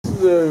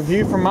the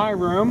view from my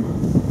room.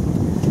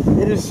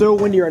 It is so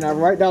windy right now.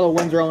 Right now the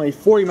winds are only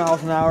 40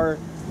 miles an hour.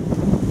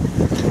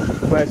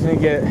 But it's going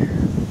to get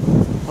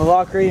a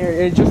lot crazier.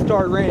 It just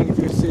started raining, as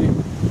you can see.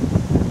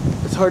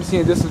 It's hard to see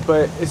in the distance,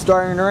 but it's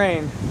starting to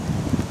rain.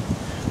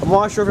 I'm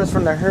not sure if it's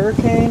from the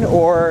hurricane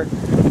or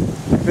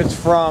if it's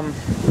from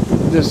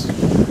just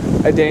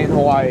a day in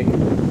Hawaii.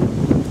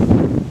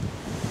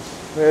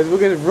 But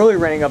look at it, really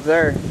raining up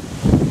there.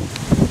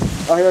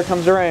 Oh, here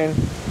comes the rain.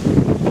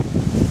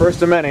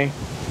 First of many.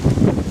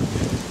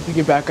 Let me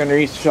get back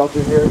underneath the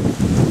shelter here.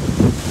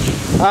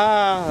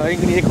 I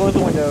think we need to close the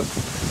windows.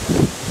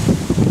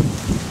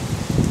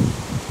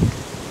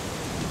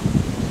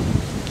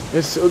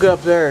 Look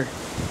up there.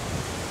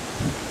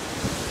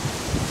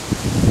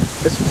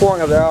 It's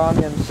pouring up there. Oh, I'm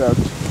getting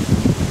soaked.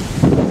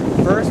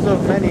 First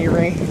of many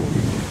rain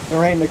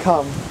to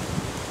come.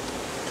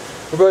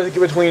 We're about to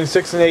get between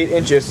 6 and 8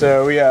 inches,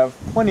 so we have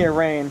plenty of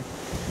rain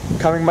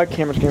coming. My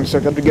camera's getting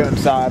soaked up to go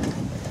inside.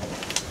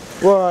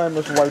 One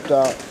just wiped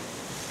out.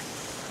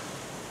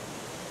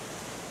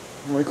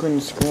 Let me clean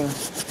the screen.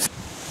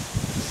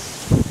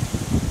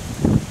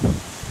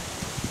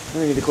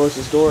 We need to close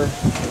this door.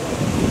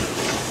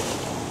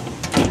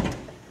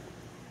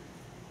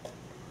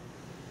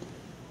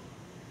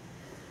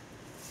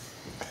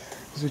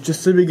 This is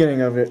just the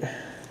beginning of it.